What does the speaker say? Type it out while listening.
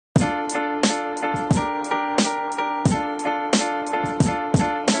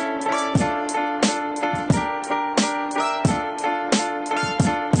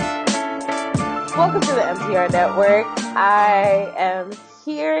NPR Network. I am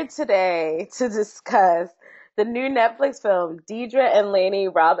here today to discuss the new Netflix film, Deidra and Laney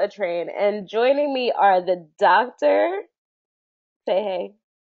Rob a Train. And joining me are the doctor, say hey,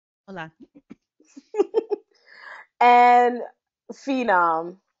 Hola. and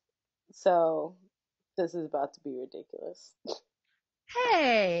Phenom. So this is about to be ridiculous.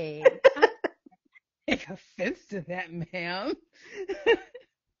 Hey, I take offense to that, ma'am.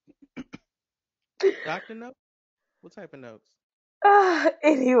 Doctor notes? What type of notes?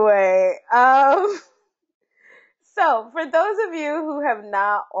 Anyway, so for those of you who have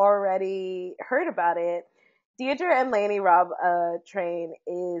not already heard about it, Deidra and Laney Rob a Train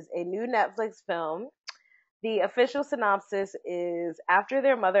is a new Netflix film. The official synopsis is after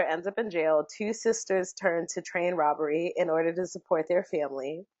their mother ends up in jail, two sisters turn to train robbery in order to support their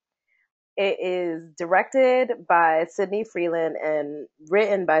family. It is directed by Sydney Freeland and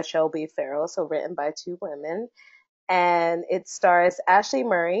written by Shelby Farrell, so written by two women. And it stars Ashley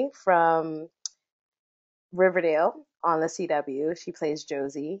Murray from Riverdale on the CW. She plays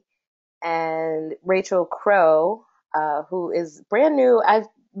Josie. And Rachel Crow, who is brand new. I've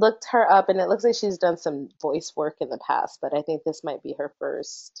looked her up and it looks like she's done some voice work in the past, but I think this might be her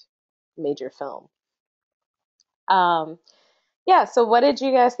first major film. Um, yeah, so what did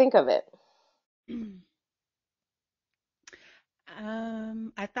you guys think of it?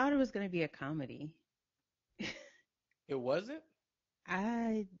 I thought it was going to be a comedy. It wasn't?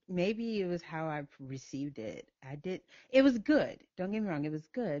 Maybe it was how I received it. It was good. Don't get me wrong, it was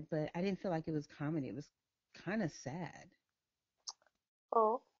good, but I didn't feel like it was comedy. It was kind of sad.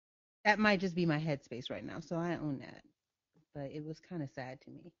 Oh, That might just be my headspace right now, so I own that. But it was kind of sad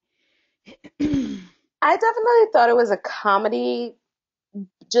to me. I definitely thought it was a comedy,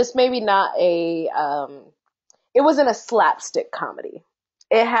 just maybe not it wasn't a slapstick comedy.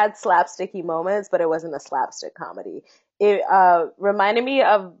 It had slapsticky moments, but it wasn't a slapstick comedy. It reminded me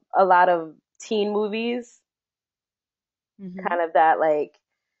of a lot of teen movies, Hmm. kind of that like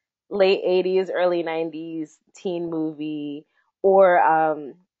late 80s, early 90s teen movie,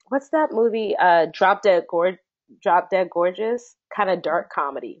 or what's that movie? Drop Dead Gorgeous, kind of dark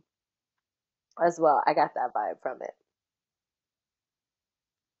comedy as well. I got that vibe from it.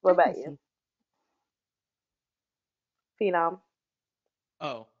 What I can about you, see. Phenom?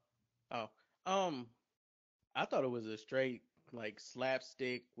 Oh. Oh. Um, I thought it was a straight like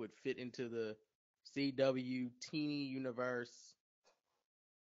slapstick would fit into the CW teeny universe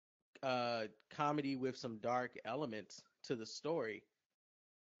comedy with some dark elements to the story.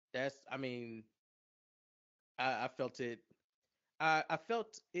 I mean, I felt it I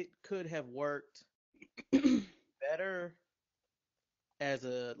felt it could have worked better as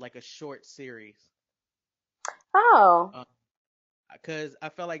a short series. Oh, Because I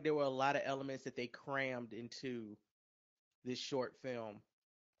felt like there were a lot of elements that they crammed into this short film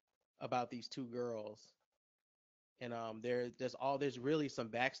about these two girls, and there's really some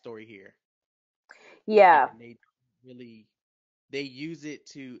backstory here, and yeah, really they use it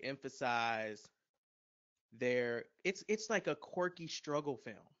to emphasize it's like a quirky struggle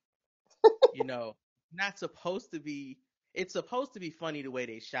film, you know, not supposed to be. It's supposed to be funny the way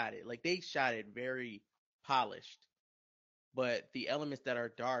they shot it. Like they shot it very polished, but the elements that are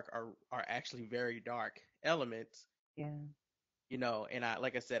dark are actually very dark elements, Yeah. and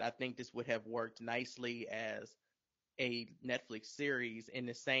like I said, I think this would have worked nicely as a Netflix series in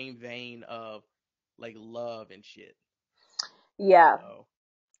the same vein of like love and shit. yeah. So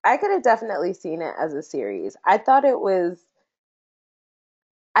I could have definitely seen it as a series. I thought it's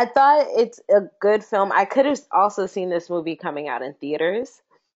a good film. I could have also seen this movie coming out in theaters,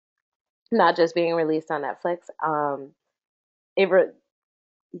 not just being released on Netflix. It re-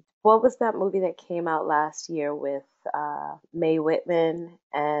 what was that movie that came out last year with Mae Whitman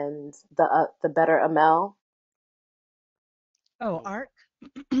and the Better Amel? Oh, oh, Arc?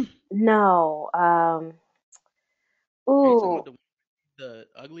 No. are you talking about Ooh, the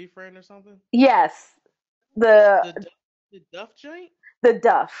ugly friend or something? yes. The The the Duff joint? the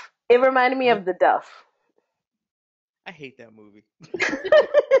Duff. It reminded me Oh, of the Duff. I hate that movie.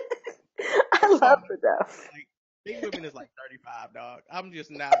 I First of all, love the Duff. like Big Women is like 35, dog. I'm just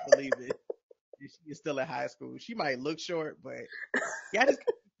not believing she is still in high school. She might look short, but yeah, I just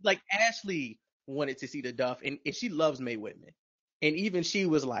like Ashley wanted to see the Duff, and she loves Mae Whitman, and even she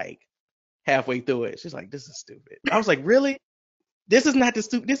was like halfway through it, she's like, "This is stupid." I was like, "Really? This is not the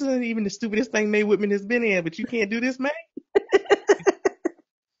stupid. This isn't even the stupidest thing Mae Whitman has been in, but you can't do this, Mae."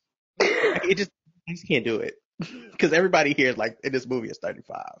 I just can't do it because everybody here is like in this movie is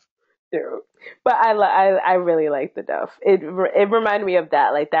 35. True. But I really like the Duff. It reminded me of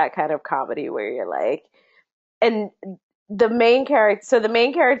that, like that kind of comedy where you're like, and the main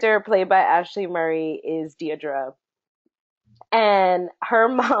character played by Ashley Murray is Deidra, and her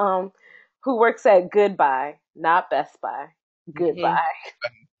mom, who works at Goodbye, not Best Buy, Yeah. Goodbye,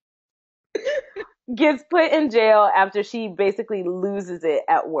 gets put in jail after she basically loses it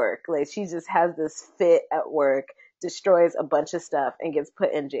at work. Like she just has this fit at work, destroys a bunch of stuff, and gets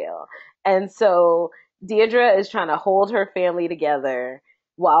put in jail. And so Deirdre is trying to hold her family together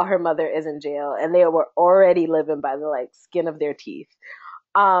while her mother is in jail, and they were already living by the like skin of their teeth.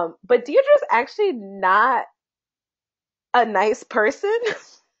 But Deirdre's actually not a nice person.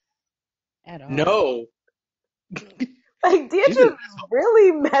 At all. No, Like she's an Deirdre's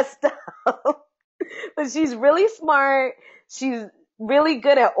really messed up. But she's really smart. She's really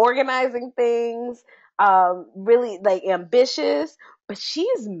good at organizing things. Really like ambitious, but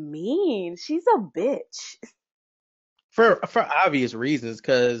she's mean. She's a bitch. for obvious reasons,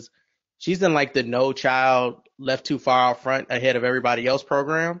 because she's in like the no child left too far out front ahead of everybody else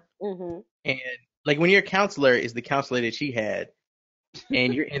program. Hmm. And like when your counselor is the counselor that she had,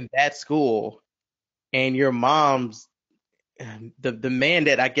 and you're in that school, and your mom's the man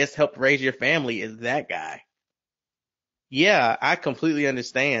that I guess helped raise your family is that guy. Yeah, I completely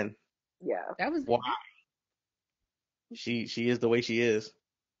understand Yeah. That was why she is the way she is.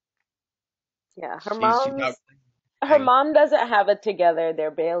 Yeah. Her She's not. her mom doesn't have it together. They're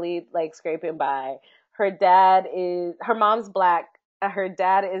barely like scraping by. Her mom's black. Her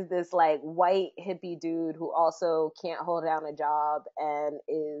dad is this like white hippie dude who also can't hold down a job and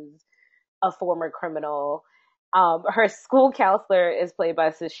is a former criminal. Her school counselor is played by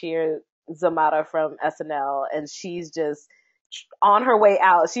Sashir Zamata from SNL, and she's just on her way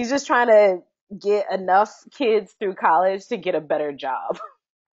out. She's just trying to get enough kids through college to get a better job.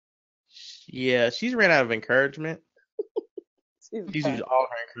 Yeah, she's ran out of encouragement. She's She's bad. used all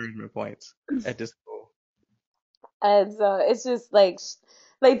her encouragement points at this school. And so it's just like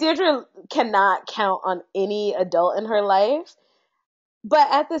Deirdre cannot count on any adult in her life, but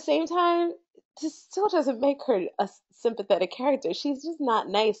at the same time, this still doesn't make her a sympathetic character. She's just not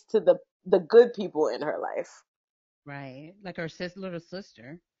nice to the good people in her life. right. Like her little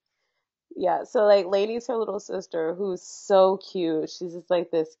sister. Yeah, so like Lainey's her little sister who's so cute. She's just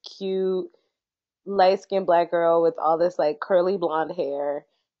like this cute light skinned black girl with all this like curly blonde hair,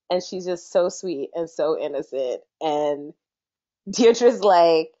 and she's just so sweet and so innocent. And Deirdre's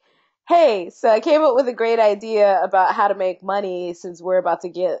like, hey, so I came up with a great idea about how to make money since we're about to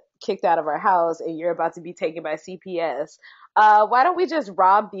get kicked out of our house and you're about to be taken by CPS. Why don't we just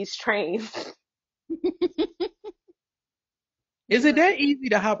rob these trains? Is it that easy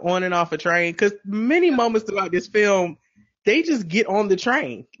to hop on and off a train? Because many moments throughout this film, they just get on the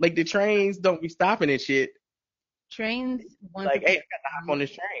train. Like the trains don't be stopping and shit. Trains, once Like, upon hey, I a got to hop on time, this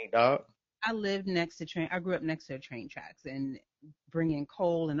train, dog. I lived next to train. I grew up next to train tracks and bringing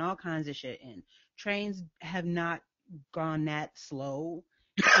coal and all kinds of shit in. Trains have not gone that slow.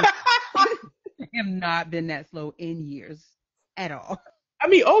 Have not been that slow in years at all. I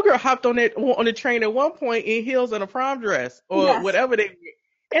mean, old girl hopped on the train at one point in heels and a prom dress or Yes. whatever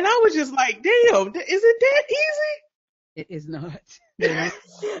and I was just like, damn, is it that easy? It is not. They're not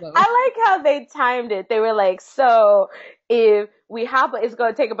slow. I like how they timed it. They were like, so if we hop, it's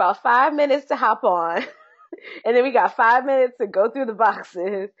going to take about 5 minutes to hop on. And then we got 5 minutes to go through the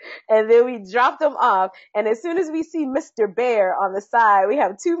boxes. And then we drop them off. And as soon as we see Mr. Bear on the side, we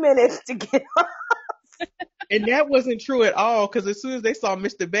have 2 minutes to get on. And that wasn't true at all, because as soon as they saw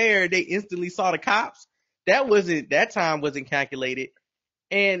Mr. Bear, they instantly saw the cops. That time wasn't calculated.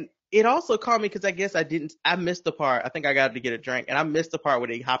 And it also caught me because I guess I missed the part. I think I got to get a drink, and I missed the part where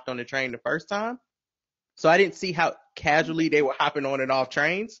they hopped on the train the first time. So I didn't see how casually they were hopping on and off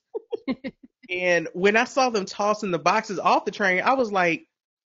trains. And when I saw them tossing the boxes off the train, I was like,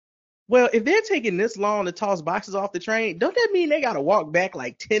 well, if they're taking this long to toss boxes off the train, don't that mean they got to walk back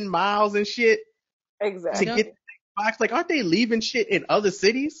like 10 miles and shit to And Exactly. don't get the box? Like, aren't they leaving shit in other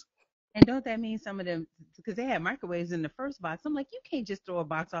cities? and don't that mean some of them, because they had microwaves in the first box? I'm like, you can't just throw a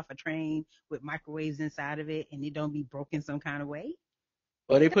box off a train with microwaves inside of it and it don't be broken some kind of way.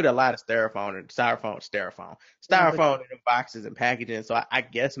 Well, Like they that. put a lot of Yeah, but styrofoam in the boxes and packaging. So I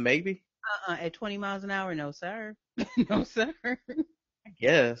guess maybe, at 20 miles an hour, no sir, no sir. I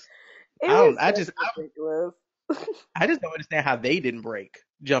guess. It I was don't, just ridiculous. I just don't understand how they didn't break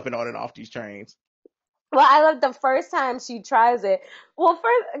jumping on and off these trains. Well, I love the first time she tries it. Well,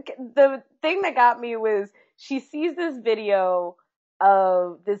 first, the thing that got me was she sees this video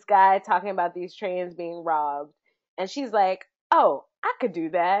of this guy talking about these trains being robbed, and she's like, "Oh, I could do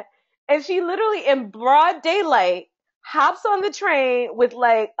that." And she literally, in broad daylight, hops on the train with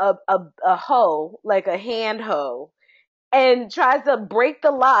like a hoe, like a hand hoe, and tries to break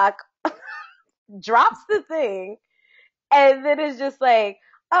the lock, drops the thing, and then it's just like,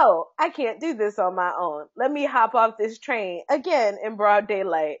 oh, I can't do this on my own. Let me hop off this train again in broad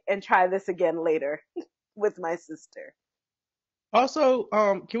daylight and try this again later with my sister. Also,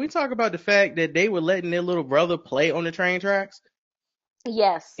 can we talk about the fact that they were letting their little brother play on the train tracks?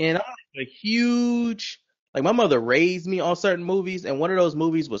 Yes. And I'm a huge, like my mother raised me on certain movies, and one of those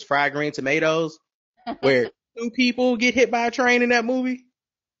movies was Fried Green Tomatoes, where two people get hit by a train in that movie.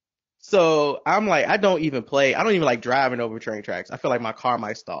 So I'm like, I don't even like driving over train tracks. I feel like my car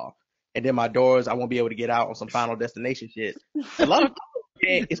might stall. And then my doors, I won't be able to get out on some Final Destination shit. And a lot of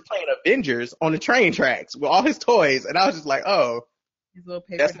people is playing Avengers on the train tracks with all his toys. And I was just like, oh, His little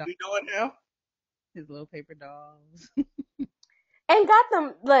paper that's what dolls. we doing now? His little paper dolls. And got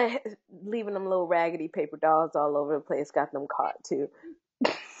them, like, leaving them little raggedy paper dolls all over the place, got them caught too.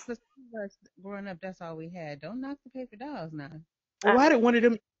 Growing up, that's all we had. Don't knock the paper dolls now. Well, why did one of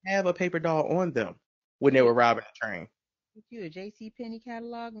them have a paper doll on them when they were robbing the train? Get you a J.C. Penney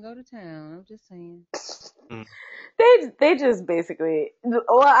catalog and go to town. I'm just saying. Mm. They just basically,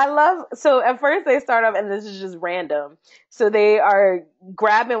 well, I love, so at first they start off, and this is just random, so they are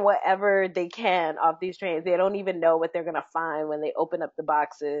grabbing whatever they can off these trains. They don't even know what they're gonna find when they open up the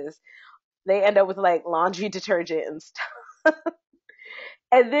boxes. They end up with like laundry detergent and stuff.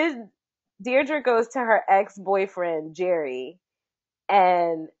 And then Deirdre goes to her ex-boyfriend Jerry,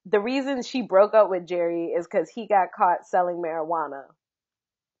 and the reason she broke up with Jerry is because he got caught selling marijuana.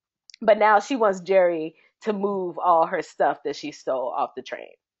 But now she wants Jerry to move all her stuff that she stole off the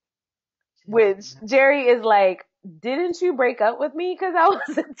train. Which Jerry is like, didn't you break up with me because I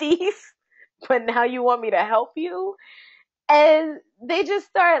was a thief? But now you want me to help you? And they just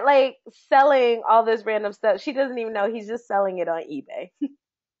start like selling all this random stuff. She doesn't even know he's just selling it on eBay.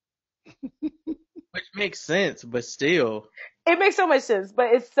 Which makes sense, but still. It makes so much sense, but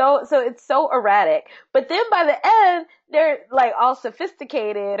it's so erratic. But then by the end, they're like all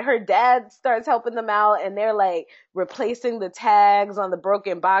sophisticated. Her dad starts helping them out, and they're like replacing the tags on the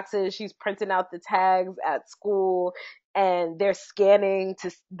broken boxes. She's printing out the tags at school, and they're scanning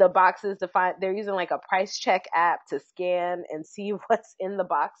to the boxes to find. They're using like a price check app to scan and see what's in the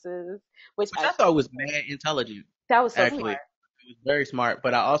boxes, which I thought was mad intelligent. that was so Actually, smart. it was very smart.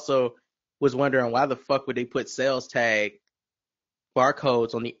 But I also was wondering why the fuck would they put sales tag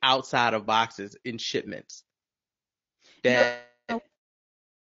barcodes on the outside of boxes in shipments? That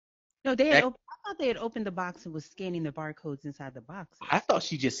No, they had. I thought they had opened the box and was scanning the barcodes inside the boxes. I thought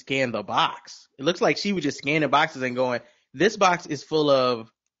she just scanned the box. It looks like she was just scanning boxes and going, "This box is full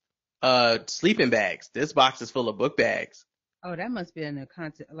of sleeping bags. This box is full of book bags." Oh, that must be in a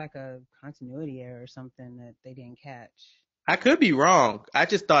like a continuity error or something that they didn't catch. I could be wrong. I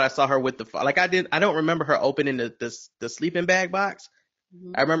just thought I saw her with I don't remember her opening the sleeping bag box.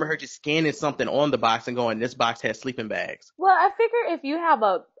 Mm-hmm. I remember her just scanning something on the box and going, "This box has sleeping bags." Well, I figure if you have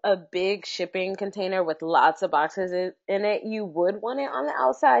a big shipping container with lots of boxes in it, you would want it on the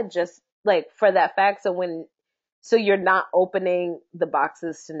outside just like for that fact. So you're not opening the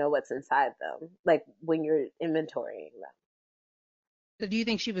boxes to know what's inside them, like when you're inventorying them. So do you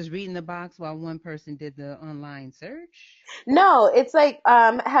think she was reading the box while one person did the online search? No, it's like,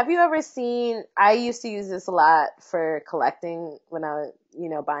 have you ever seen, I used to use this a lot for collecting when I was,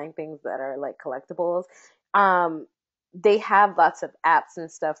 buying things that are like collectibles. They have lots of apps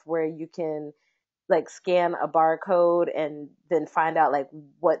and stuff where you can like scan a barcode and then find out like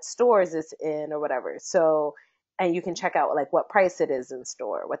what stores it's in or whatever. So, and you can check out like what price it is in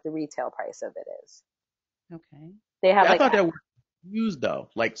store, what the retail price of it is. Okay. They have I like thought that were SKUs though,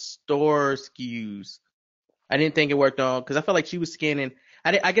 like store SKUs. I didn't think it worked on because I felt like she was scanning.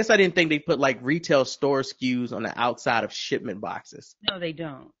 I guess I didn't think they put like retail store SKUs on the outside of shipment boxes. No, they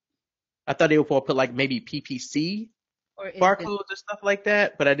don't. I thought they would put like maybe PPC Or barcodes or stuff like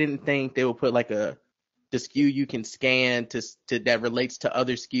that, but I didn't think they would put like the SKU you can scan to that relates to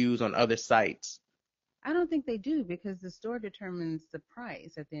other SKUs on other sites. I don't think they do because the store determines the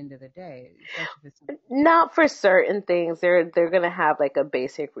price at the end of the day. Not for certain things. They're gonna have like a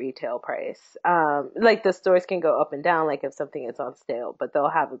basic retail price. Like the stores can go up and down, like if something is on sale, but they'll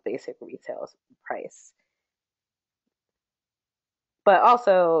have a basic retail price. But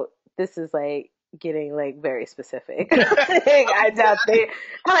also, this is like getting like very specific. I doubt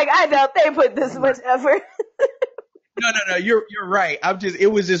they put this much effort. No. You're right.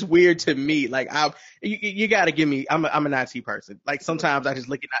 It was just weird to me. Like you gotta give me. I'm a Nazi person. Like sometimes I just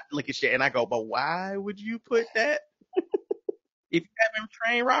look at shit and I go, but why would you put that? If you having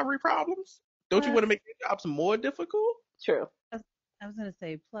train robbery problems? Don't you want to make their jobs more difficult? True. I was gonna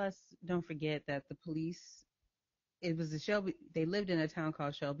say, plus, don't forget that the police. It was the Shelby. They lived in a town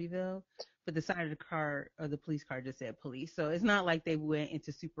called Shelbyville, but the side of the car or the police car just said police. So it's not like they went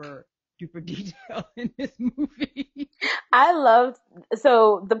into super duper detail in this movie. I loved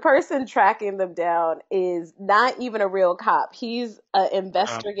so the person tracking them down is not even a real cop. He's an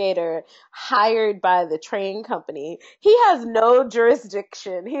investigator hired by the train company. He has no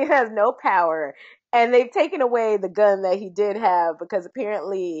jurisdiction. He has no power. And they've taken away the gun that he did have because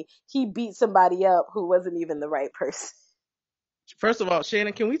apparently he beat somebody up who wasn't even the right person. First of all,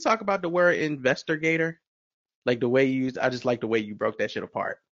 Shannon, can we talk about the word investigator? Like the way you used, I just like the way you broke that shit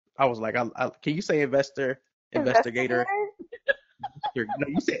apart. I was like, can you say investigator? No,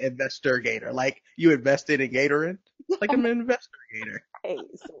 you said investigator. Like you invested in Gatorin? Like I'm an investigator. I hate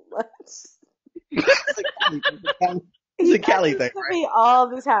you so much. It's a Cali He does thing, this to right? me all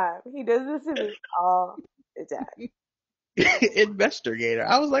the time. He does this to me all the time. Investigator.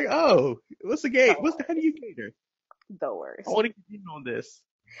 I was like, oh, what's the gate? How do you gator? The worst. I want to get in on this.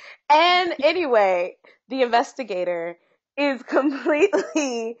 And anyway, the investigator is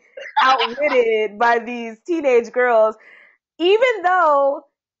completely outwitted by these teenage girls, even though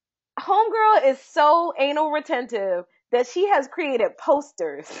Homegirl is so anal retentive that she has created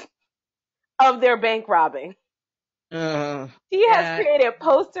posters of their bank robbing. She has created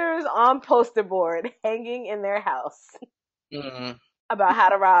posters on poster board hanging in their house about how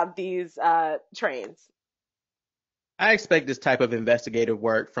to rob these trains. I expect this type of investigative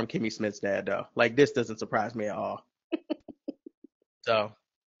work from Kimmy Smith's dad, though. Like, this doesn't surprise me at all. So,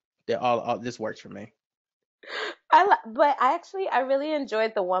 all this works for me. But I really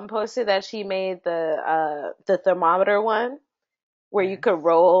enjoyed the one poster that she made, the thermometer one, where you could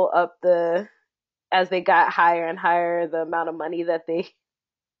roll up as they got higher and higher, the amount of money that they.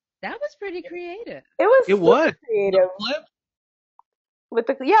 That was pretty creative. It was creative. With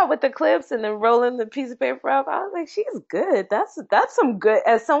the clips and then rolling the piece of paper up. I was like, she's good. That's some good.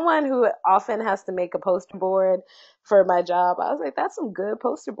 As someone who often has to make a poster board for my job, I was like, that's some good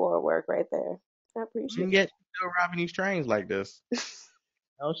poster board work right there. I appreciate it. Yet she's still robbing these trains like this.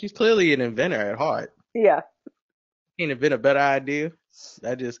 Oh, she's clearly an inventor at heart. Yeah. Can't invent a better idea.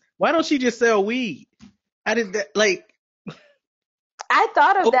 Why don't she just sell weed? I did that, like. I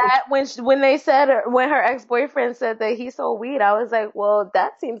thought of that when her ex-boyfriend said that he sold weed. I was like, well,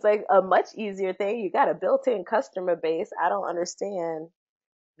 that seems like a much easier thing. You got a built-in customer base. I don't understand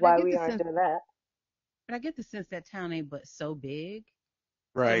why we aren't doing that. But I get the sense that town ain't but so big.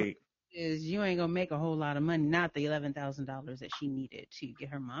 Right. So is you ain't gonna make a whole lot of money, not the $11,000 that she needed to get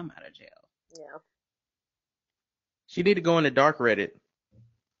her mom out of jail. Yeah. She need to go into dark Reddit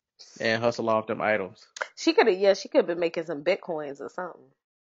and hustle off them items. She could have been making some bitcoins or something.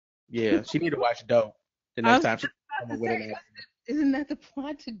 Yeah, she need to watch Dope the next time she comes with an. Isn't that the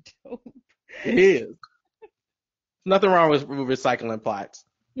plot to Dope? It is. Nothing wrong with recycling plots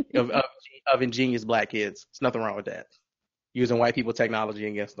of ingenious black kids. There's nothing wrong with that. Using white people technology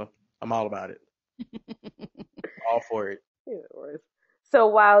against them. I'm all about it. All for it. So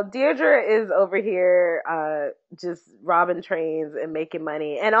while Deidra is over here just robbing trains and making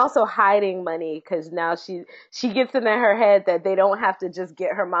money and also hiding money because now she gets in her head that they don't have to just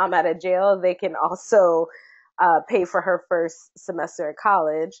get her mom out of jail. They can also pay for her first semester of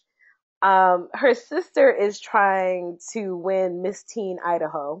college. Her sister is trying to win Miss Teen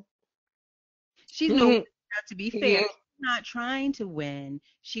Idaho. She's no, to be fair, she's not trying to win.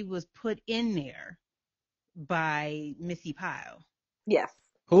 She was put in there by Missy Pyle. Yes.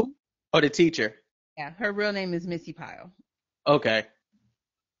 Who? Oh, the teacher. Yeah, her real name is Missy Pyle. Okay.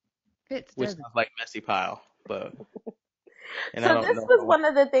 Fits, which sounds like Messy Pile, but. So this was one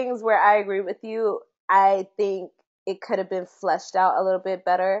of the things where I agree with you. I think it could have been fleshed out a little bit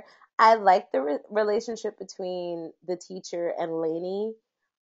better. I like the relationship between the teacher and Laney,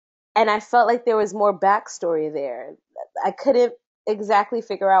 and I felt like there was more backstory there. I couldn't exactly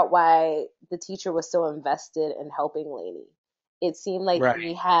figure out why the teacher was so invested in helping Laney. It seemed like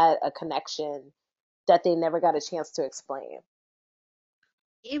he had a connection that they never got a chance to explain.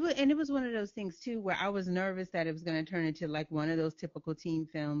 It was one of those things too where I was nervous that it was going to turn into like one of those typical teen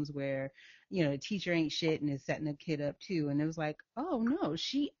films where, you know, the teacher ain't shit and is setting a kid up too. And it was like, oh no,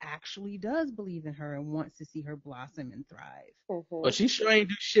 she actually does believe in her and wants to see her blossom and thrive. Mm-hmm. Well, she sure ain't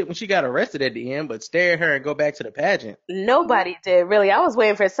do shit when she got arrested at the end, but stare at her and go back to the pageant. Nobody did, really. I was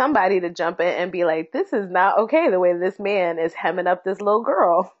waiting for somebody to jump in and be like, this is not okay the way this man is hemming up this little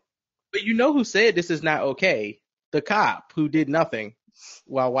girl. But you know who said this is not okay? The cop who did nothing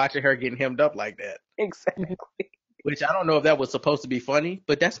while watching her getting hemmed up like that. Exactly. which I don't know if that was supposed to be funny,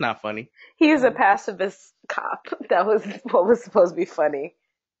 but that's not funny. He's a pacifist cop. That was what was supposed to be funny.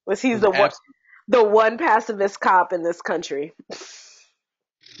 Was It he's was absolutely the one pacifist cop in this country.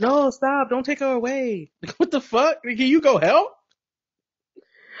 no, stop! Don't take her away. What the fuck? Can you go help?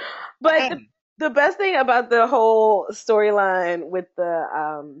 But the best thing about the whole storyline with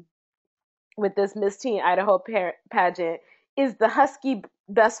this Miss Teen Idaho pageant is the husky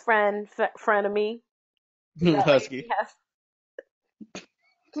best friend frenemy that Husky. Lacey has.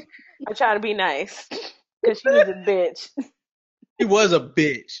 I'm trying to be nice because she was a bitch. She was a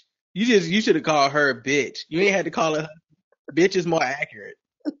bitch. You should have called her a bitch. You ain't had to call her. Bitch is more accurate.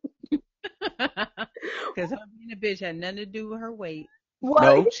 Because her being a bitch had nothing to do with her weight.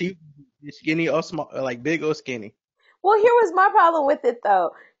 Well, No, she skinny or small, like big or skinny. well, here was my problem with it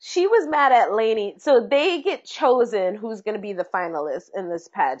though. She was mad at Laney. So they get chosen who's going to be the finalist in this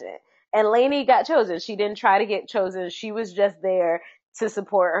pageant. And Laney got chosen. She didn't try to get chosen. She was just there to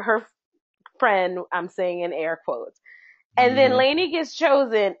support her friend. I'm saying in air quotes. And then Laney gets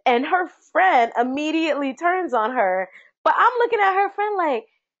chosen and her friend immediately turns on her. But I'm looking at her friend like,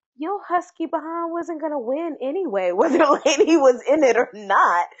 yo, husky behind wasn't going to win anyway, whether Laney was in it or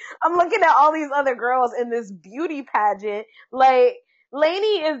not. I'm looking at all these other girls in this beauty pageant. Like,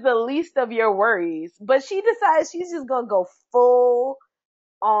 Laney is the least of your worries. But she decides she's just going to go full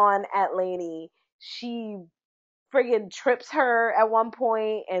on at Laney. She friggin' trips her at one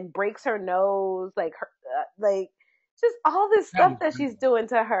point and breaks her nose. Like, just all this stuff that she's doing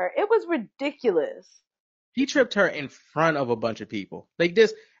to her. It was ridiculous. He tripped her in front of a bunch of people. Like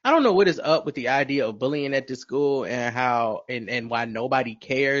this, I don't know what is up with the idea of bullying at this school and how and why nobody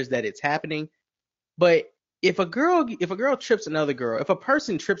cares that it's happening. But if a girl trips another girl, if a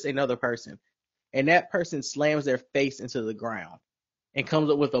person trips another person, and that person slams their face into the ground and comes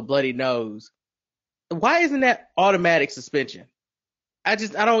up with a bloody nose, why isn't that automatic suspension? I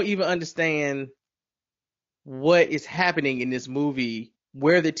don't even understand what is happening in this movie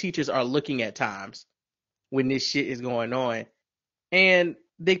where the teachers are looking at times when this shit is going on. And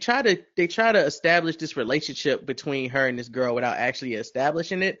they try to establish this relationship between her and this girl without actually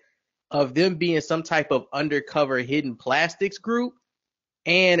establishing it, of them being some type of undercover hidden plastics group,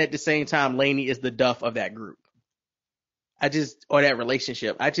 and at the same time Laney is the duff of that group. Or that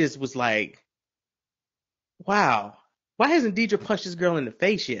relationship. I just was like, wow, why hasn't Deidra punched this girl in the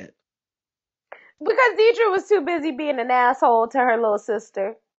face yet? Because Deidra was too busy being an asshole to her little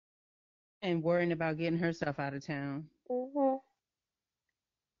sister. And worrying about getting herself out of town. Mm-hmm.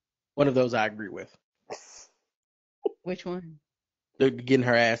 One of those I agree with. Which one? Getting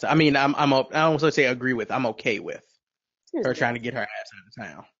her ass. I mean, I don't want to say agree with. I'm okay with her trying to get her ass out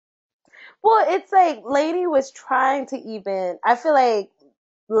of town. Well, it's like Laney was trying to even. I feel like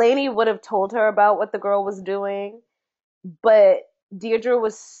Laney would have told her about what the girl was doing, but Deirdre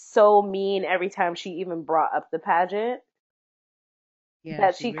was so mean every time she even brought up the pageant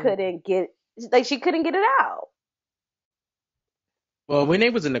that she really couldn't get it out. Well, when they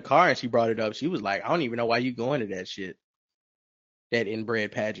was in the car and she brought it up, she was like, I don't even know why you going to that shit. That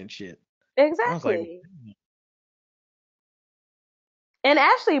inbred pageant shit. Exactly. And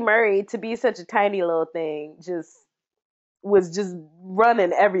Ashley Murray, to be such a tiny little thing, was just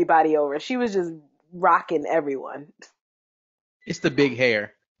running everybody over. She was just rocking everyone. It's the big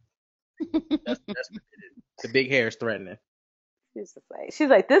hair. That's the big hair is threatening. She's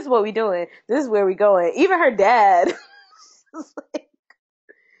like, this is what we doing. This is where we going. Even her dad.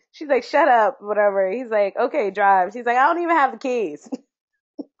 She's like, shut up, whatever. He's like, okay, drive. She's like, I don't even have the keys.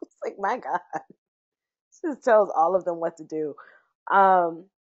 It's like, my God. She just tells all of them what to do. What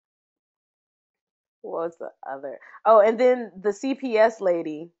was the other? Oh, and then the CPS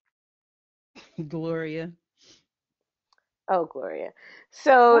lady. Gloria. Oh, Gloria.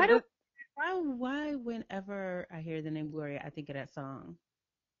 So why whenever I hear the name Gloria, I think of that song.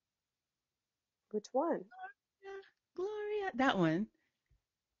 Which one? Gloria. That one.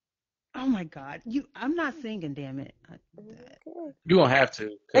 Oh my God. I'm not singing, damn it. Okay. You don't have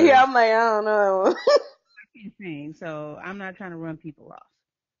to. Yeah, I'm like, I don't know. I can't sing, so I'm not trying to run people off.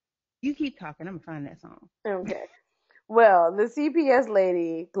 You keep talking, I'm gonna find that song. Okay. Well, the CPS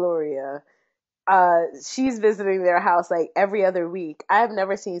lady, Gloria, she's visiting their house like every other week. I've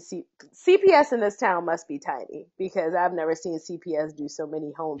never seen CPS in this town must be tiny because I've never seen CPS do so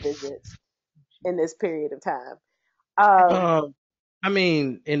many home visits in this period of time. I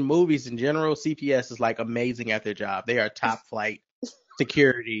mean, in movies in general, CPS is like amazing at their job. They are top flight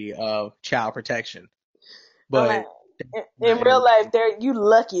security of child protection. But In Not in real real life, life. you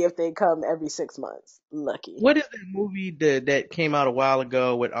lucky if they come every 6 months. Lucky. What is that movie that came out a while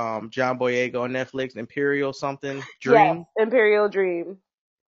ago with John Boyega on Netflix? Imperial something Yes, Dream. Imperial Dream.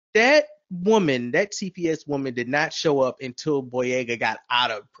 That woman, that CPS woman, did not show up until Boyega got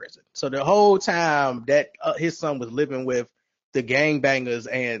out of prison. So the whole time that his son was living with the gangbangers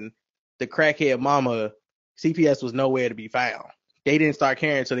and the crackhead mama, CPS was nowhere to be found. They didn't start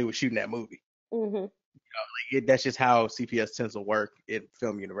caring until they were shooting that movie. Hmm. That's just how CPS tends to work in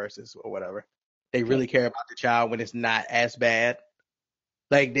film universes or whatever. They really care about the child when it's not as bad.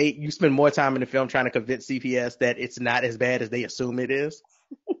 Like you spend more time in the film trying to convince CPS that it's not as bad as they assume it is.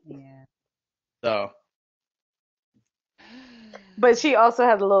 Yeah. So But she also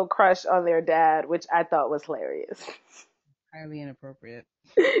had a little crush on their dad, which I thought was hilarious. Highly inappropriate.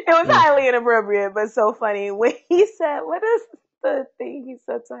 It was mm, highly inappropriate, but so funny when he said, "What is the thing he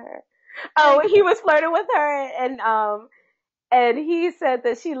said to her?" Oh, he was flirting with her, and he said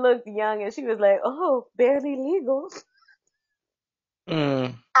that she looked young, and she was like, "Oh, barely legal."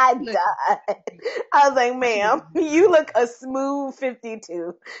 mm. I Look, died. I was like, she "Ma'am, you look a smooth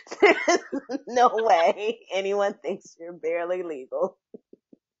 52. There's no way anyone thinks you're barely legal."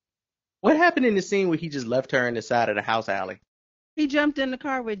 What happened in the scene where he just left her in the side of the house alley? he jumped in the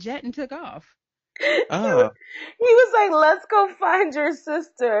car with Jet and took off. Oh, He was like, "Let's go find your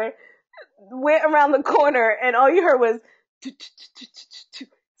sister." Went around the corner, and all you heard was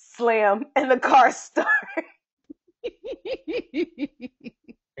slam, and the car started.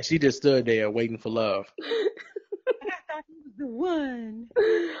 and she just stood there waiting for love. I thought he was the one.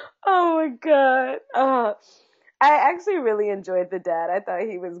 Oh my god. I actually really enjoyed the dad. I thought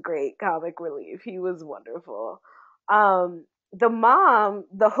he was great comic relief. He was wonderful. The mom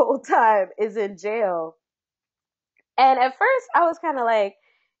the whole time is in jail. And at first I was kind of like,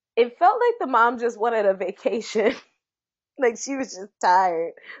 it felt like the mom just wanted a vacation. Like she was just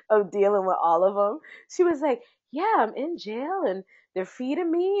tired of dealing with all of them. She was like, "Yeah, I'm in jail and they're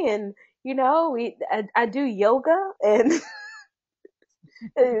feeding me, and I do yoga and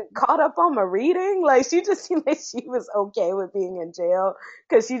caught up on my reading." Like she just seemed like she was okay with being in jail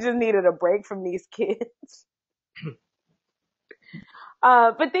because she just needed a break from these kids.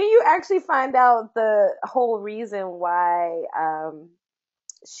 But then you actually find out the whole reason why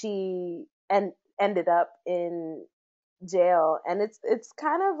she ended up in jail, and it's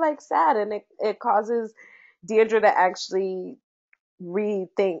kind of like sad, and it causes Deidre to actually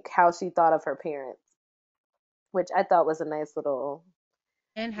rethink how she thought of her parents, which I thought was a nice little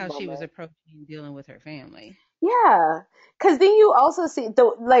And how she was moment. approaching dealing with her family. Yeah, because then you also see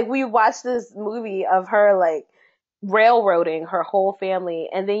we watched this movie of her like railroading her whole family,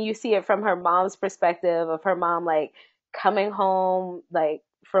 and then you see it from her mom's perspective of her mom like coming home like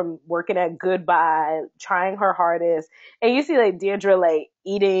from working at Goodbye, trying her hardest, and you see like Deirdre like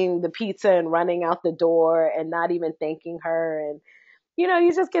eating the pizza and running out the door and not even thanking her, and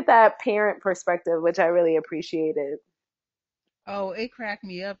you just get that parent perspective, which I really appreciated. Oh, it cracked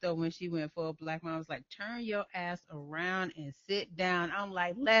me up though when she went full black mom. I was like, turn your ass around and sit down. I'm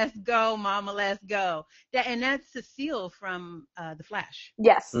like, let's go, mama, let's go. That's Cecile from The Flash.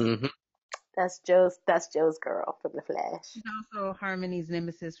 Yes, Hmm. that's Joe's girl from The Flash. She's also Harmony's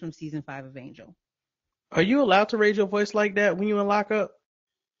nemesis from season 5 of Angel. Are you allowed to raise your voice like that when you in lockup?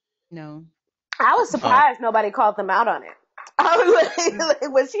 No. I was Oh, surprised nobody called them out on it. I was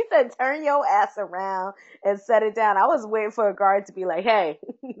like, when she said "turn your ass around and set it down," I was waiting for a guard to be like, "Hey,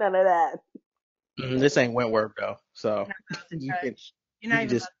 none of that." this ain't Wentworth though, You're so not allowed to you can touch. You're you not can even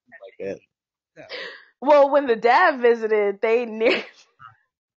just allowed speak like that. to go. Well, when the dad visited, they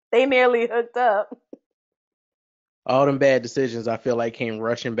nearly hooked up. All them bad decisions I feel like came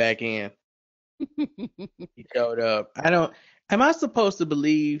rushing back in. He showed up. I don't. Am I supposed to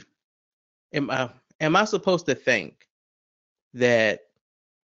believe? Am I supposed to think that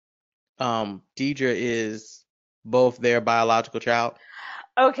Deidre is both their biological child?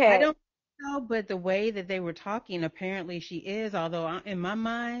 I Okay, don't know, but the way that they were talking, apparently she is. Although in my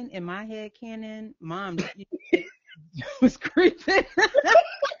mind, in my head canon, mom was creeping.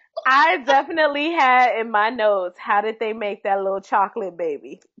 I definitely had in my notes, how did they make that little chocolate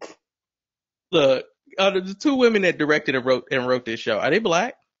baby? Look, the two women that directed and wrote this show, are they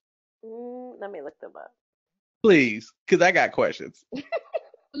black? Let me look them up. Please, because I got questions.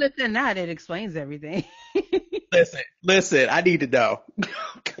 Listen, now that explains everything. Listen. I need to know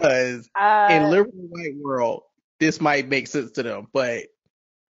because in Uh, liberal white world, this might make sense to them. But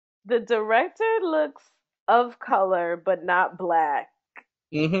the director looks of color, but not black.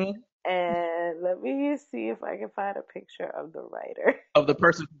 mhm, And let me see if I can find a picture of the writer. of the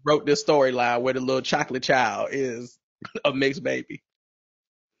person who wrote this storyline where the little chocolate child is a mixed baby.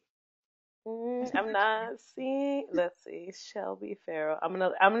 That's not I'm her not seeing. Let's see, Shelby Farrell. I'm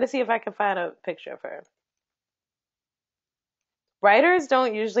gonna see if I can find a picture of her. Writers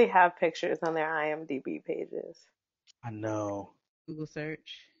don't usually have pictures on their IMDb pages. I know. Google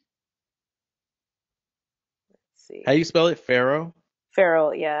search. Let's see, How you spell it? Pharaoh?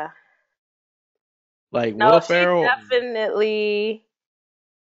 Farrell. Yeah. Like No, Will she Ferrell? definitely.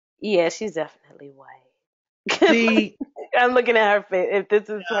 Yeah, she's definitely white. See, I'm looking at her face. If this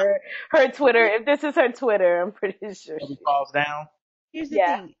is her Twitter, if this is her Twitter, I'm pretty sure Shelby she. falls down. Here's the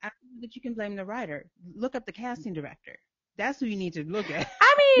Yeah. thing. I don't know that you can blame the writer. Look up the casting director. That's who you need to look at.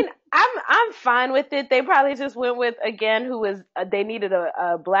 I mean, I'm fine with it. They probably just went with again who was they needed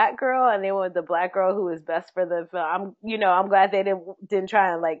a black girl and they went with the black girl who was best for the film. I'm glad they didn't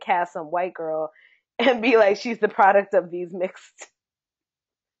try and like cast some white girl and be like she's the product of these mixed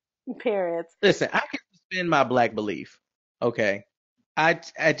parents. Listen, I can suspend my black belief. Okay. I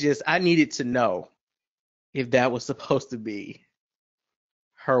needed to know if that was supposed to be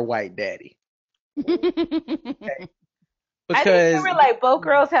her white daddy. Okay. I think they Because were like both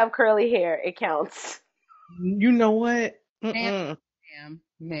girls have curly hair. It counts. you know what? ma'am, Mm-mm,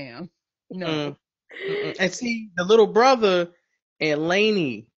 ma'am. No. mm-mm, mm-mm. And see, the little brother and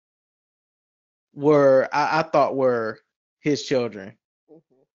Laney I thought were his children. Mhm.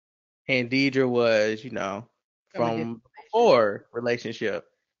 And Deidre was, From a different from before relationship.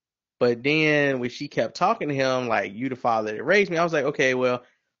 But then when she kept talking to him, like, you the father that raised me, I was like, okay, well,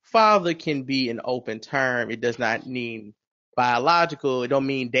 father can be an open term. It does not mean biological. It don't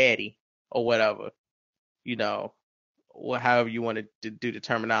mean daddy or whatever, you know, or however you want to do the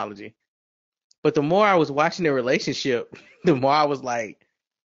terminology. But the more I was watching their relationship, the more I was like,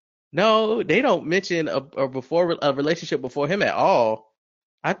 no, they don't mention a relationship before him at all.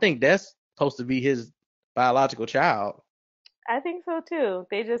 I think that's supposed to be his biological child. I think so too.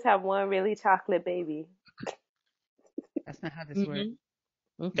 They just have one really chocolate baby. That's not how this works.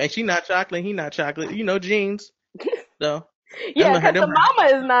 Hmm. Okay, she not chocolate, he not chocolate. Genes. So them Yeah, because the them.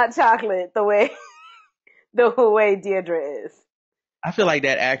 mama is not chocolate the way the way Deirdre is. I feel like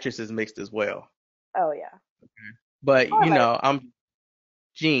that actress is mixed as well. Oh yeah. But Oh, I like. I'm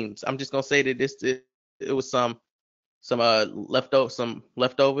genes. I'm just gonna say that it was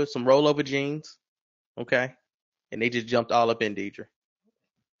leftovers, some rollover genes. Okay, and they just jumped all up in Deidre.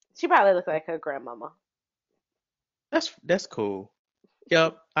 She probably looks like her grandmama. That's cool.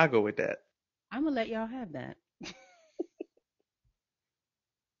 Yep, I go with that. I'm gonna let y'all have that.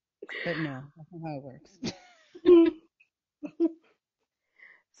 But no, that's not how it works.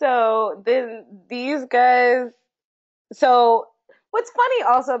 So then these guys. So what's funny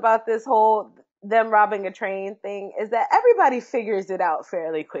also about this whole them robbing a train thing is that everybody figures it out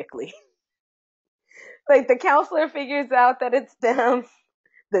fairly quickly. Like the counselor figures out that it's them.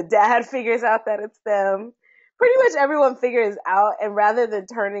 The dad figures out that it's them. Pretty much everyone figures out, and rather than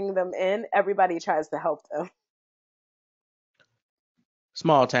turning them in, everybody tries to help them.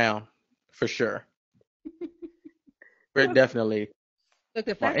 Small town, for sure. We're definitely Look,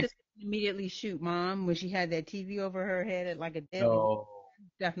 the small. fact that they immediately shoot mom when she had that TV over her head at like a deadly, Yo,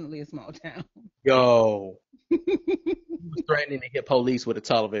 definitely a small town. yo, he was threatening to hit police with a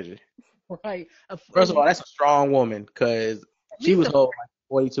television. Right. First of all, that's a strong woman because At she least was a, holding like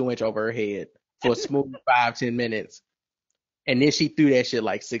 42 inch over her head for a smooth 5-10 minutes, and then she threw that shit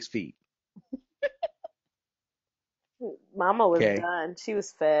like 6 feet. Mama was Okay. done. She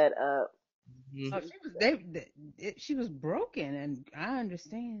was fed up. Mhm. she was she was broken, and I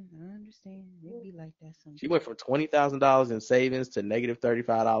understand. I understand. It'd be like that She sometimes. went from $20,000 in savings to negative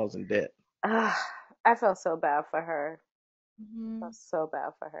 $35 in debt. I felt so bad for her. I Hmm. felt so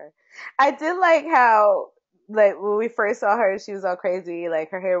bad for her. I did like how, like, when we first saw her, she was all crazy. Like,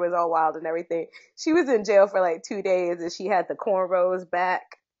 her hair was all wild and everything. She was in jail for like 2 days and she had the cornrows back.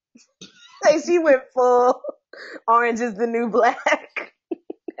 Like, she went full orange is the new black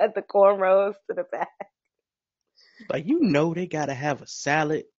at the cornrows to the back. Like, they gotta have a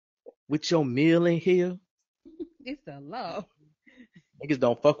salad with your meal in here. It's a law. Niggas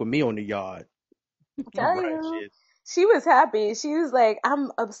don't fuck with me on the yard. I'm Tell running you. shit. She was happy. She was like,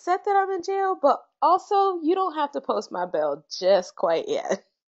 I'm upset that I'm in jail, but also you don't have to post my bail just quite yet.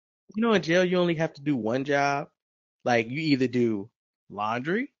 In jail you only have to do one job. Like, you either do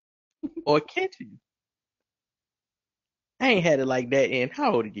laundry or kitchen. I ain't had it like that in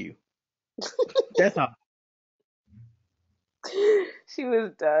how old are you? That's how. She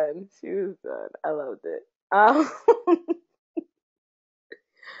was done. She was done. I loved it. Um,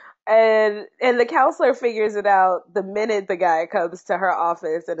 And the counselor figures it out the minute the guy comes to her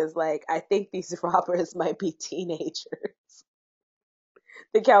office and is like, I think these robbers might be teenagers.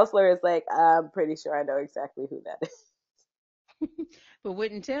 The counselor is like, I'm pretty sure I know exactly who that is. But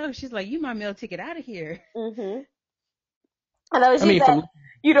wouldn't tell. She's like, you my meal ticket out of here. Mm-hmm. And then I she mean, said, from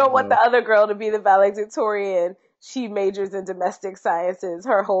you don't want though, the other girl to be the valedictorian. She majors in domestic sciences.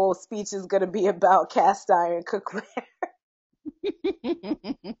 Her whole speech is going to be about cast iron cookware.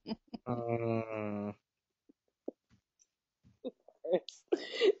 uh,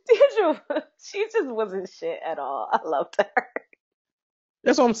 Deidre, she just wasn't shit at all. I loved her.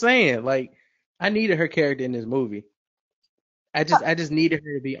 that's what I'm saying. Like, I needed her character in this movie. I just needed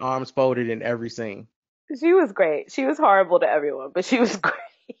her to be arms folded in every scene. She was great. She was horrible to everyone, but she was great.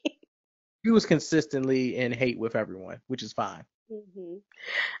 She was consistently in hate with everyone, which is fine. Hmm.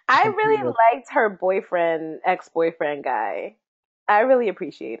 I Some really people, liked her boyfriend, ex-boyfriend guy. I really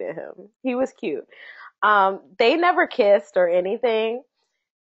appreciated him. He was cute. They never kissed or anything.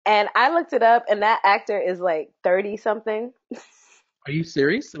 And I looked it up, and that actor is like 30 something. are you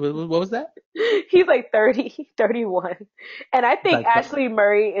serious? What was that? He's like 30, 31. And I think Like, Ashley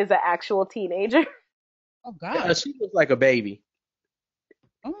Murray is an actual teenager. Oh yeah, God. she looks like a baby.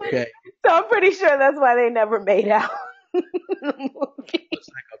 Oh my. Okay, So I'm pretty sure that's why they never made out in the movie. looks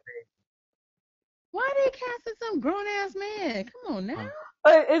like a Why they casting some grown ass man? Come on now. baby.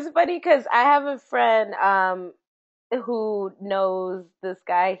 But it's funny because I have a friend who knows this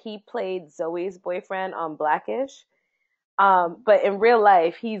guy. He played Zoe's boyfriend on Blackish. But in real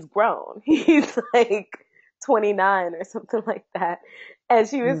life, he's grown. He's like 29 or something like that. And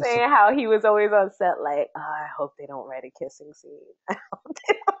she was So saying how he was always on set, like, oh, I hope they don't write a kissing scene.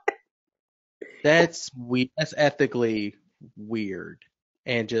 that's we. That's ethically weird,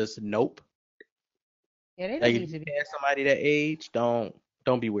 and just nope. Yeah, they don't Like, if need you to be. cast somebody that age, don't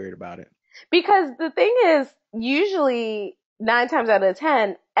be weird about it. Because the thing is, usually 9 times out of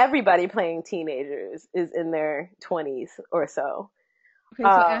 10, everybody playing teenagers is in their 20s or so. Okay, so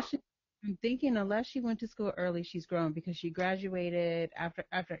Um, Ashley, I'm thinking unless she went to school early, she's grown because she graduated after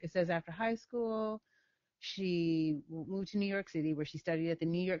it says after high school. She moved to New York City where she studied at the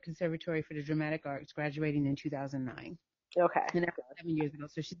New York Conservatory for the Dramatic Arts, graduating in 2009. okay. And that was 7 years ago,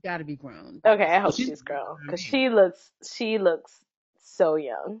 so she's got to be grown Okay, because I So hope she's she's younger grown. than Because me. she looks so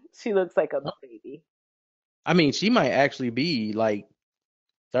young. She looks like a baby. I mean, she might actually be like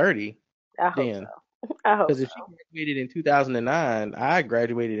 30 I hope then. so. I hope Because so. if she graduated in 2009, I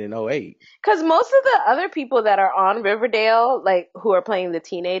graduated in '08. Because most of the other people that are on Riverdale, like who are playing the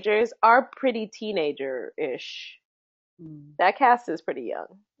teenagers, are pretty teenager-ish. mm. That cast is pretty young.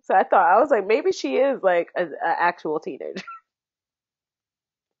 So I was like, maybe she is like an actual teenager.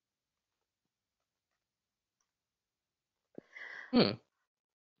 Hmm,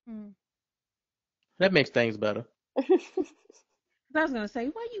 Mm. that makes things better. I was gonna say,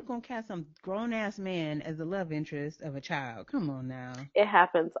 why you gonna cast some grown ass man as the love interest of a child? Come on now. It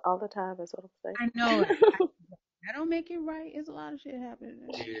happens all the time, is what I'm I know saying. I don't make it right. It's a lot of shit happening.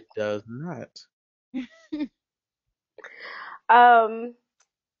 It does not. um,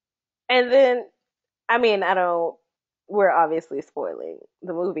 and then, I mean, I don't, we're obviously spoiling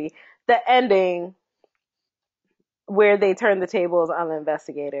the movie. The ending where they turn the tables on the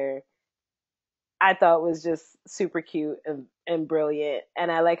investigator, I thought was just super cute and brilliant.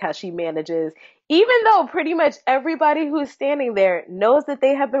 And I like how she manages, even though pretty much everybody who's standing there knows that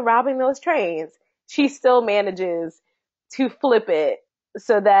they have been robbing those trains, she still manages to flip it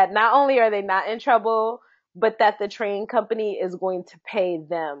so that not only are they not in trouble, but that the train company is going to pay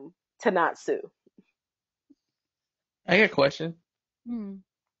them to not sue. I got a question. Hmm.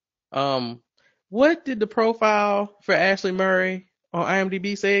 Um, what did the profile for Ashley Murray on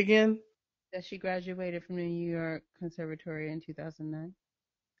IMDb say again? That she graduated from the New York Conservatory in 2009.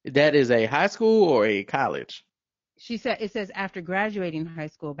 That is a high school or a college? She said it says after graduating high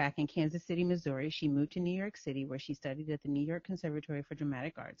school back in Kansas City, Missouri, she moved to New York City where she studied at the New York Conservatory for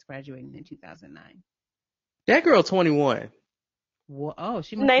Dramatic Arts, graduating in 2009. That girl 21. Whoa, oh,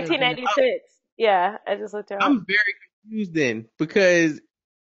 she must have been 1996. Yeah, I just looked her up. I'm very confused then because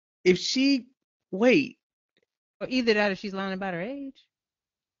if she wait, or either that or she's lying about her age.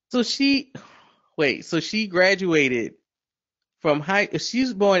 so she wait, so she graduated from high. If she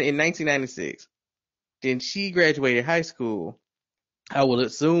was born in 1996, then she graduated high school. I will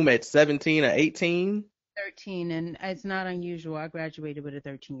assume at 17 or 18. 13, and it's not unusual. I graduated with a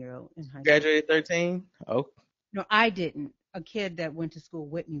 13-year-old in high school. Graduated 13. Oh, No, I didn't. A kid that went to school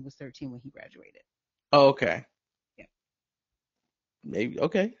with me was 13 when he graduated. oh, okay. Yeah. Maybe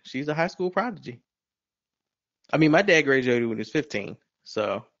okay. She's a high school prodigy. I mean, my dad graduated when he was 15,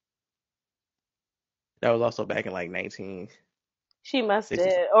 so That was also back in like 1960. She must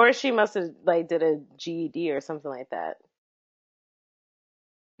did, or she must have like did a GED or something like that.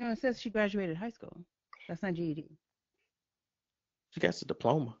 No, it says she graduated high school. That's not GED. She got a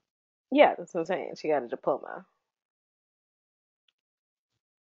diploma. Yeah, that's what I'm saying. She got a diploma.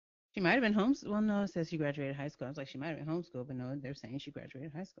 She might have been homeschooled. Well, no, it says she graduated high school. I was like, she might have been homeschooled, but no, they're saying she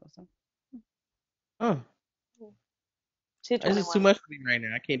graduated high school. So Huh. She's This is too 21. much for me right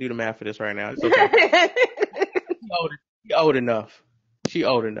now. I can't do the math for this right now. It's okay. She old enough. She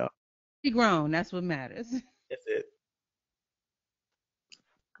old enough. she grown. That's what matters. That's it.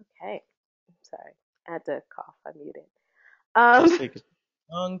 Okay. Sorry. I had to cough. I muted. Like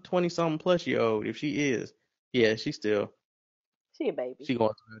young 20-something plus year old. If she is, yeah, she going She a baby. to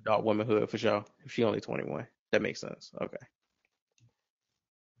adult womanhood for sure. If she only 21, that makes sense. Okay.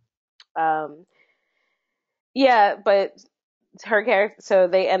 Um, yeah, but her character. So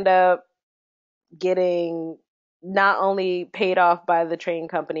they end up getting not only paid off by the train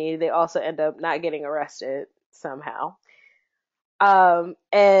company, they also end up not getting arrested somehow.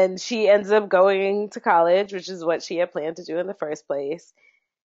 And she ends up going to college, which is what she had planned to do in the first place.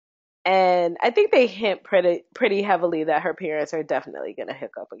 And I think they hint pretty heavily that her parents are definitely gonna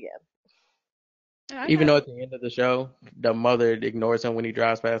hook up again. Even though at the end of the show, the mother ignores him when he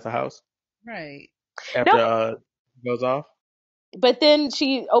drives past the house Right. after No, he goes off. but then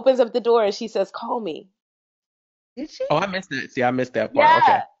she opens up the door and she says, "Call me." Did she? Oh, I missed that. See, I missed that part. Yeah.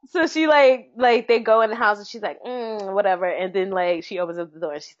 Okay. So she like they go in the house and she's like, whatever, and then like she opens up the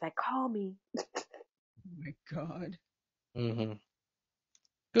door and she's like, "Call me." Oh my God. Hmm.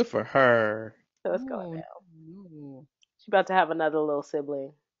 Good for her. So it's going No, down. no, She's about to have another little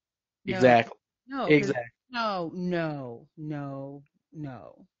sibling. no, Exactly. no, Exactly. no, no, no,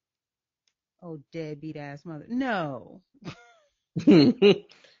 no. Oh, deadbeat ass mother. No. Be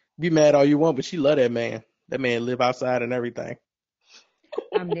mad all you want, but she love that man. That man live outside and everything.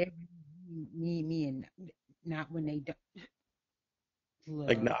 I'm there. Me, and not when they don't.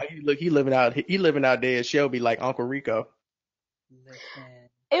 Like, Look, nah, he living out. He living out there. Shelby like Uncle Rico. listen.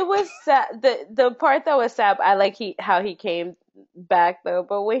 It was sad. The part that was sad, I like how he came back though.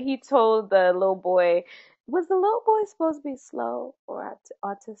 But when he told the little boy, was the little boy supposed to be slow or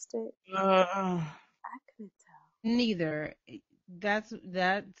autistic? Uh, I couldn't tell. Neither. That's.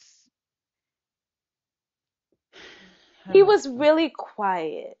 How He do I was explain? really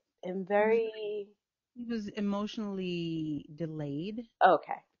quiet and He was very he was emotionally delayed.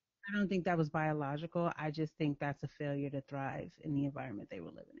 okay. I don't think that was biological. I just think that's a failure to thrive in the environment they were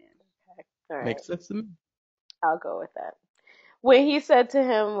living in. Okay. All right. makes sense to me. I'll go with that. When he said to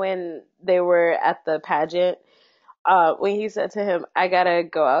him when they were at the pageant, when he said to him, "I gotta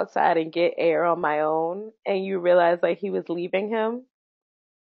go outside and get air on my own," and you realize like he was leaving him.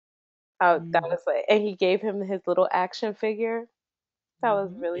 That Mm-hmm. was like, and he gave him his little action figure. That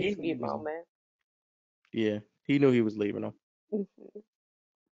was a really He knew he sweet was. moment. Yeah, he knew he was leaving them. Mhm.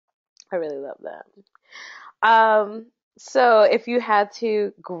 I really love that. So if you had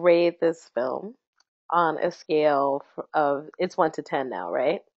to grade this film on a scale of it's 1 to 10 now,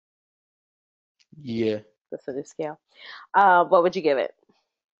 right? Yeah. That's a new scale. What would you give it?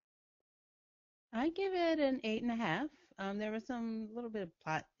 I give it an 8.5. There were some little bit of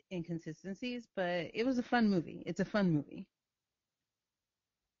plot inconsistencies, but it was a fun movie. It's a fun movie,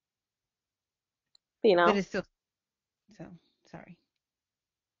 but Phenom. it's still so sorry.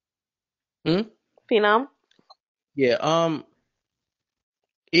 Hmm? Phenom. Yeah.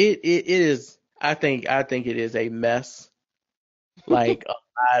 It is. I think it is a mess. Like a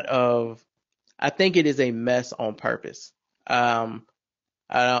lot of. I think it is a mess on purpose. Um,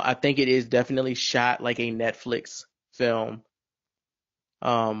 I think it is definitely shot like a Netflix film.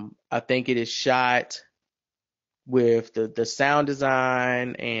 I think it is shot with the sound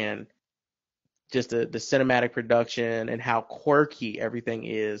design and just the cinematic production and how quirky everything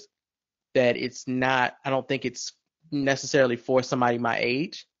is. That it's not. I don't think it's necessarily for somebody my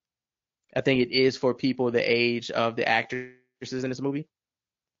age. I think it is for people the age of the actresses in this movie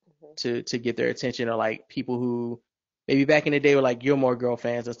Mhm. to get their attention, or like people who maybe back in the day were like Gilmore Girl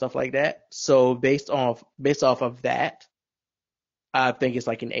fans and stuff like that. So based off of that, I think it's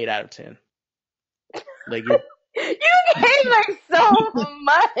like an 8 out of 10. Like it, You gave like so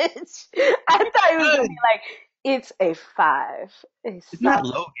much. I thought it was gonna good. be like it's a 5, a It's not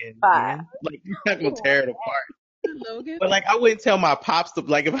solid Logan, 5. man. Like you're not gonna tear it apart. Logan. But like I wouldn't tell my pops to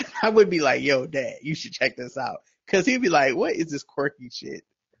like if I would be like, "Yo, Dad, you should check this out," because he'd be like, "What is this quirky shit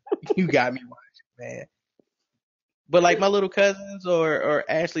you got me watching, man?" But like my little cousins or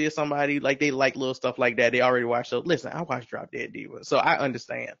Ashley or somebody, like they like little stuff like that. They already watch. So listen, I watch Drop Dead Diva, so I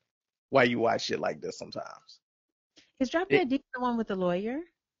understand. why you watch shit like this sometimes. Is Drop It, Dead Deep the one with the lawyer?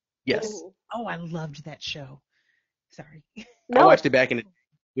 yes, Mhm. Oh, I loved that show. Sorry. I No, watched it back in the,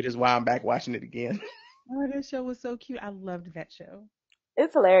 which is why I'm back watching it again. Oh, that show was so cute. I loved that show.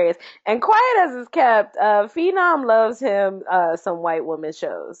 it's hilarious. And quiet as it's kept, Phenom loves him some white woman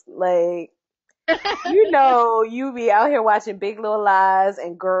shows. Like, you be out here watching Big Little Lies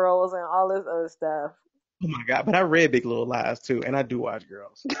and Girls and all this other stuff. Oh my god! But I read Big Little Lies too, and I do watch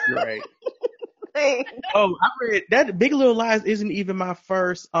Girls. You're right. Like, Oh, I read that Big Little Lies isn't even my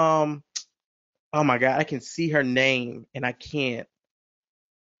first. Oh my god! I can see her name, and I can't.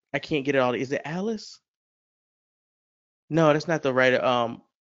 I can't get it all. Is it Alice? No, that's not the writer. Oh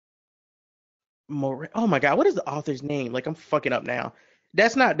my god! What is the author's name? Like I'm fucking up now.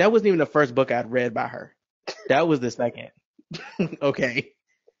 That's not. That wasn't even the first book I'd read by her. That was the second. Okay.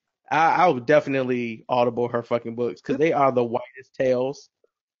 I would definitely audible her fucking books because they are the whitest tales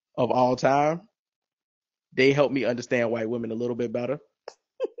of all time. They help me understand white women a little bit better,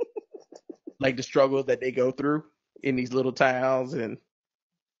 like the struggles that they go through in these little towns and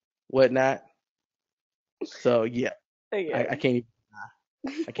whatnot. So yeah, yeah. I can't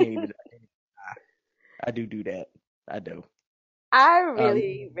even. I can't even. I do that. I do. I Um,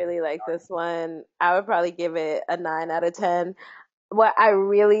 really, really like this one. I would probably give it a 9 out of 10. What I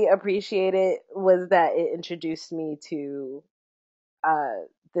really appreciated was that it introduced me to uh,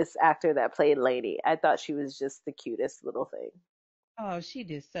 this actor that played Lady. I thought she was just the cutest little thing. Oh, she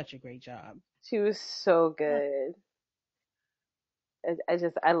did such a great job. She was so good.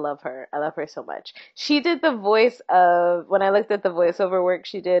 I love her. I love her so much. She did the voice of, when I looked at the voiceover work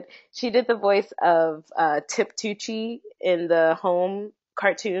she did the voice of Tip Tucci in the Home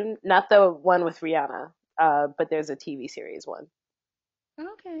cartoon, not the one with Rihanna, but there's a TV series one.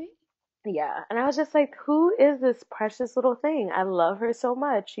 Okay. Yeah, and I was just like, who is this precious little thing? I love her so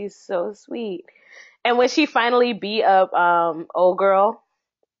much. She's so sweet. And when she finally beat up old girl,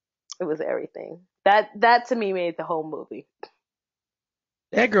 it was everything. That to me made the whole movie.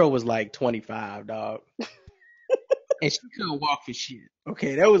 that girl was like 25, dog, and she couldn't walk for shit.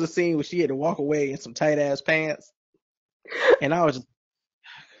 Okay, that was a scene where she had to walk away in some tight ass pants, and I was just,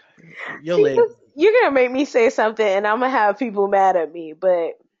 your See, leg. you're gonna make me say something, and I'm gonna have people mad at me.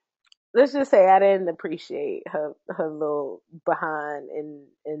 But let's just say I didn't appreciate her little behind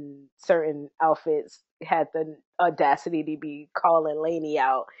in certain outfits. Had the audacity to be calling Laney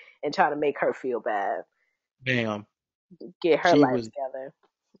out and trying to make her feel bad. Damn, Get her she life was together.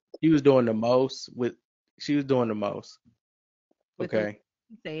 she was doing the most with. She was doing the most. With the Okay.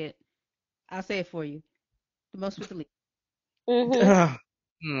 say it. I'll say it for you. The most with the least.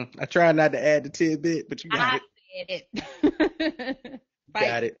 Hmm. I tried not to add the tidbit, but you got I it. said it. You Fight.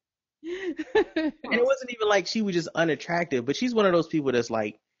 got it. And it wasn't even like she was just unattractive, but she's one of those people that's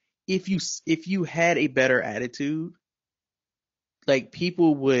like, if you had a better attitude, like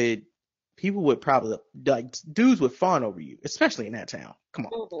people would probably like dudes would fawn over you, especially in that town. Come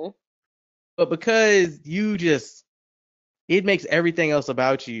on. Hmm. But because it makes everything else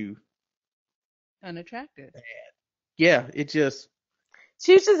about you, Unattractive. yeah, it just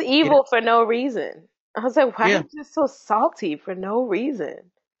She was just it evil for no reason. I was like, why are yeah. you just so salty for no reason?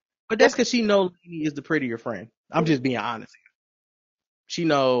 But that's Just because she knows Lainey is the prettier friend. I'm just being honest. She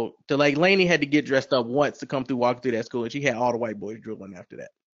know the like Lainey had to get dressed up once to come through walking through that school, and she had all the white boys drooling after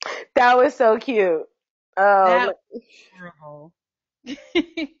that. that was so cute. That was horrible.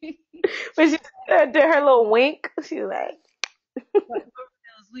 When she did her little wink, she was like, What were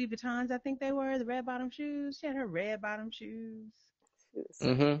those Louis Vuittons? I think they were the red bottom shoes. She had her red bottom shoes. she was so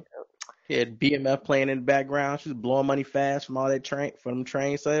Mm-hmm. She had BMF playing in the background. She was blowing money fast from all that from them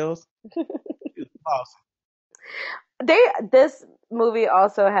train sales. She was awesome. this movie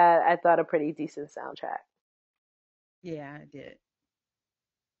also had, I thought, a pretty decent soundtrack. Yeah, I did.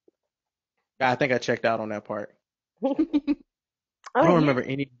 I think I checked out on that part. I Oh, don't remember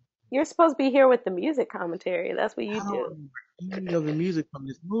any. you're supposed to be here with the music commentary. That's what you I don't do. remember any of the music from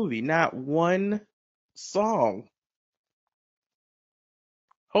this movie. Not one song.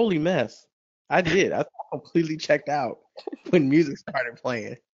 Holy mess. I did. I completely checked out when music started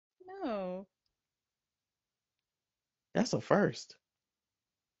playing. No. That's a first.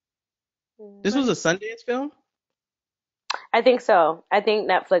 This Mm. was a Sundance film? I think so. I think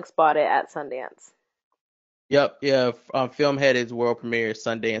Netflix bought it at Sundance. Yep. Yeah. Film had its world premiere at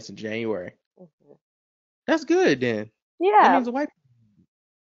Sundance in January. Mhm. That's good then. That Yeah. means the white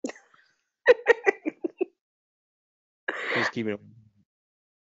just keep it.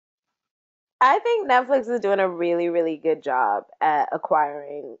 I think Netflix is doing a really, really good job at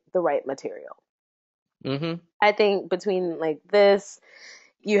acquiring the right material. Mm-hmm. I think between like this,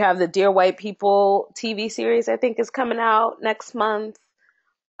 You have the Dear White People TV series, I think, is coming out next month.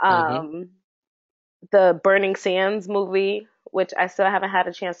 Hmm. Um, the Burning Sands movie, which I still haven't had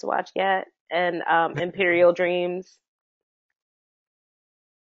a chance to watch yet, and Imperial Dreams.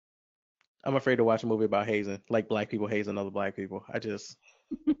 I'm afraid to watch a movie about hazing, like black people hazing other black people. I just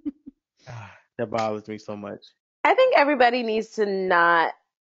that bothers me so much. I think everybody needs to not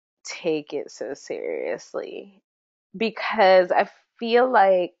take it so seriously because I feel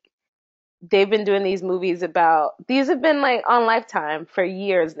like they've been doing these movies about these have been like on Lifetime for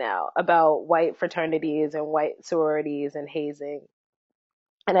years now about white fraternities and white sororities and hazing.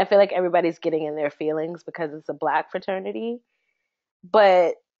 And I feel like everybody's getting in their feelings because it's a black fraternity.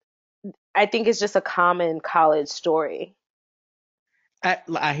 But I think it's just a common college story.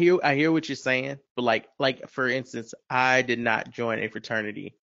 I hear what you're saying, but like for instance, I did not join a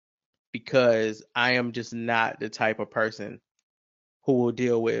fraternity because I am just not the type of person who will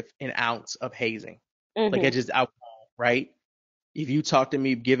deal with an ounce of hazing. Like Hmm. I won't, right? If you talk to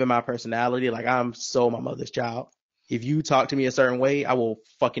me given my personality, like I'm so my mother's child. If you talk to me a certain way, I will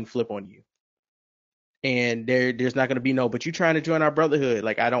fucking flip on you. And there's not gonna be no, but you trying to join our brotherhood.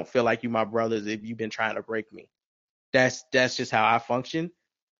 Like I don't feel like you my brothers if you've been trying to break me. That's just how I function.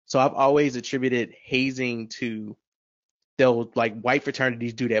 So I've always attributed hazing to those like white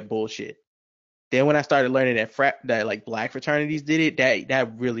fraternities do that bullshit. Then when I started learning that like black fraternities did it,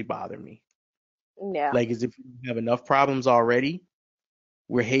 that really bothered me. Yeah. Like as if you have enough problems already,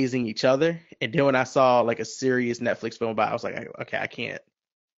 we're hazing each other. And then when I saw like a serious Netflix film about it, I was like, okay, I can't.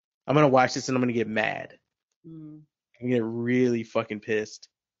 I'm gonna watch this and I'm gonna get mad. Mm. I'm gonna get really fucking pissed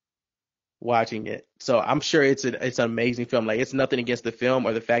watching it. So I'm sure it's an amazing film. Like it's nothing against the film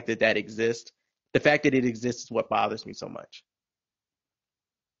or the fact that that exists. The fact that it exists is what bothers me so much.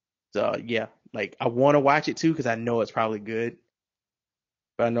 So yeah, like I want to watch it too because I know it's probably good,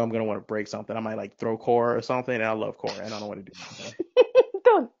 but I know I'm gonna want to break something. I might like throw core or something, and I love core, and I don't want to do that.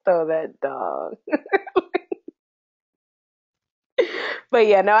 Don't throw that dog. But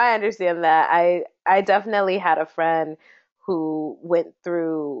yeah, no, I understand that. I definitely had a friend who went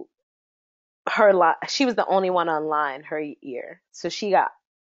through her she was the only one online her year. So she got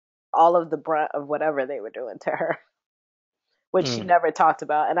all of the brunt of whatever they were doing to her, which she Mm. never talked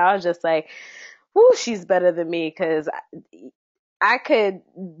about. And I was just like, whoo, she's better than me because I could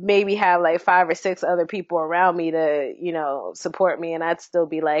maybe have like five or six other people around me to, support me. And I'd still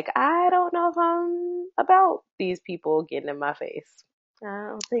be like, I don't know if I'm about these people getting in my face. I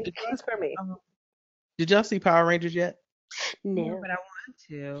don't think Did y'all she's for me. Oh, did y'all see Power Rangers yet? no, No. but I want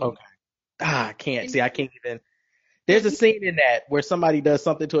to. Okay. Ah, I can't And see. I can't even. well, There's a scene in that where somebody does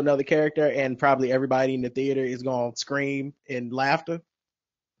something to another character, and probably everybody in the theater is gonna scream in laughter.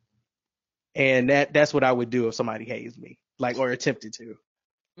 And that's what I would do if somebody hazed me, like or attempted to.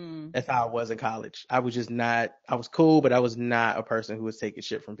 mm, That's how I was in college. I was just not. I was cool, but I was not a person who was taking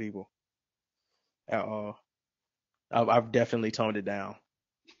shit from people at all. I've definitely toned it down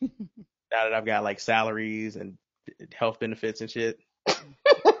now that I've got like salaries and health benefits and shit.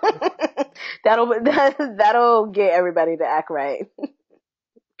 That'll get everybody to act right. But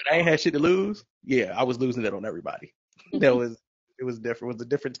I ain't had shit to lose. Yeah, I was losing it on everybody. That was it was different. It was a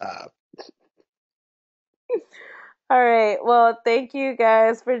different time. All right. Well, thank you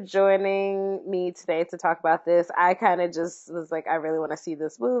guys for joining me today to talk about this. I kind of just was like, I really want to see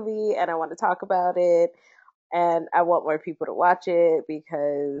this movie and I want to talk about it. And I want more people to watch it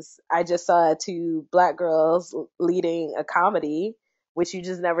because I just saw two black girls leading a comedy, which you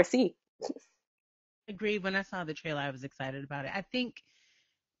just never see. agreed. When I saw the trailer, I was excited about it. I think,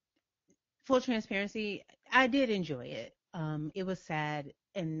 full transparency, I did enjoy it. It was sad,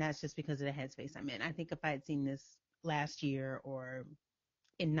 and that's just because of the headspace I'm in. I think if I had seen this last year or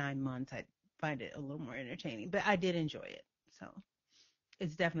in 9 months, I'd find it a little more entertaining. But I did enjoy it, so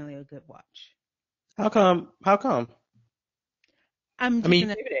it's definitely a good watch. How come? How come? I'm I just mean, in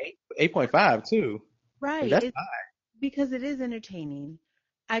a you gave it 8.5 too. Like right. that's It's because it is entertaining.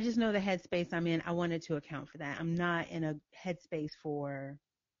 I just know the headspace I'm in. I wanted to account for that. I'm not in a headspace for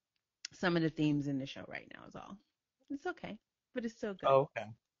some of the themes in the show right now. Is all. It's okay, but it's still good. oh, okay.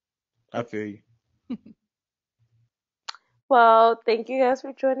 I feel you. Well, thank you guys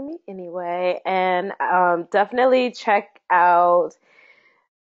for joining me anyway. And definitely check out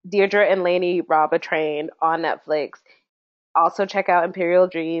Deirdre and Laney Rob a Train on Netflix. Also check out Imperial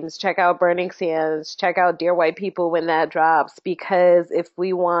Dreams, check out Burning Sands, check out Dear White People when that drops because if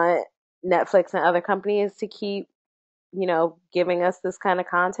we want Netflix and other companies to keep, giving us this kind of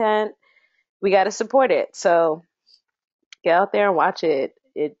content, we got to support it. So get out there and watch it.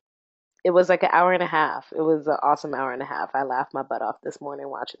 It was like an hour and a half. It was an awesome hour and a half. I laughed my butt off this morning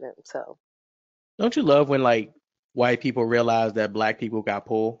watching it. So, Don't you love when like white people realize that black people got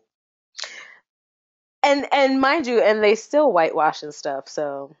pulled? and mind you, and they still whitewash and stuff.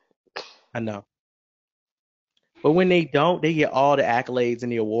 So, I know. But when they don't, they get all the accolades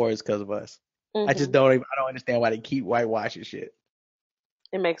and the awards because of us. hmm I don't understand why they keep whitewashing shit.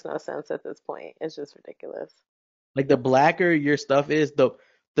 it makes no sense at this point. It's just ridiculous. Like the blacker your stuff is, the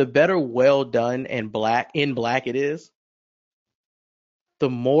better well done and black it is, the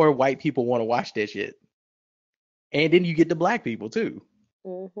more white people want to watch that shit. And then you get the black people too.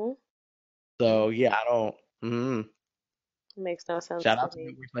 hmm So yeah, I don't. Mm, It makes no sense shout to out to me.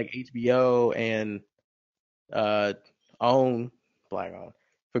 networks like HBO and uh own black on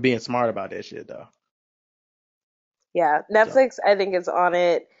for being smart about that shit though. Yeah, So Netflix, I think is on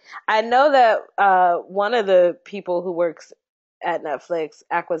it. I know that one of the people who works at Netflix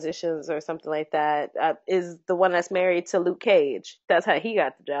acquisitions or something like that is the one that's married to Luke Cage. That's how he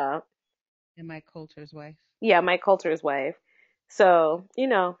got the job. And Mike Coulter's wife. Yeah, Mike Coulter's wife. So,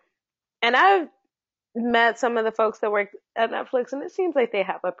 and I've met some of the folks that work at Netflix, and it seems like they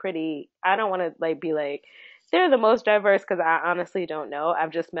have a pretty. I don't want to like be like they're the most diverse because I honestly don't know.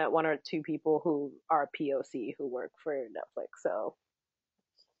 I've just met one or two people who are POC who work for Netflix, so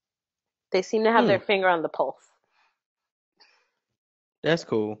they seem to have hmm, their finger on the pulse. that's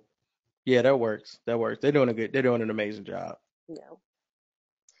cool. Yeah, that works. That works. They're doing an amazing job. You know.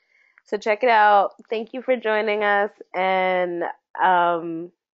 So check it out. Thank you for joining us, and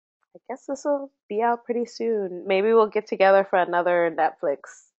I guess this will be out pretty soon. Maybe we'll get together for another Netflix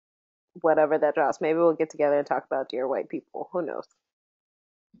whatever that drops. Maybe we'll get together and talk about Dear White People. Who knows?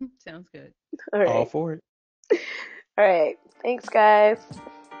 Sounds good. All All right. for it. All right. Thanks, guys.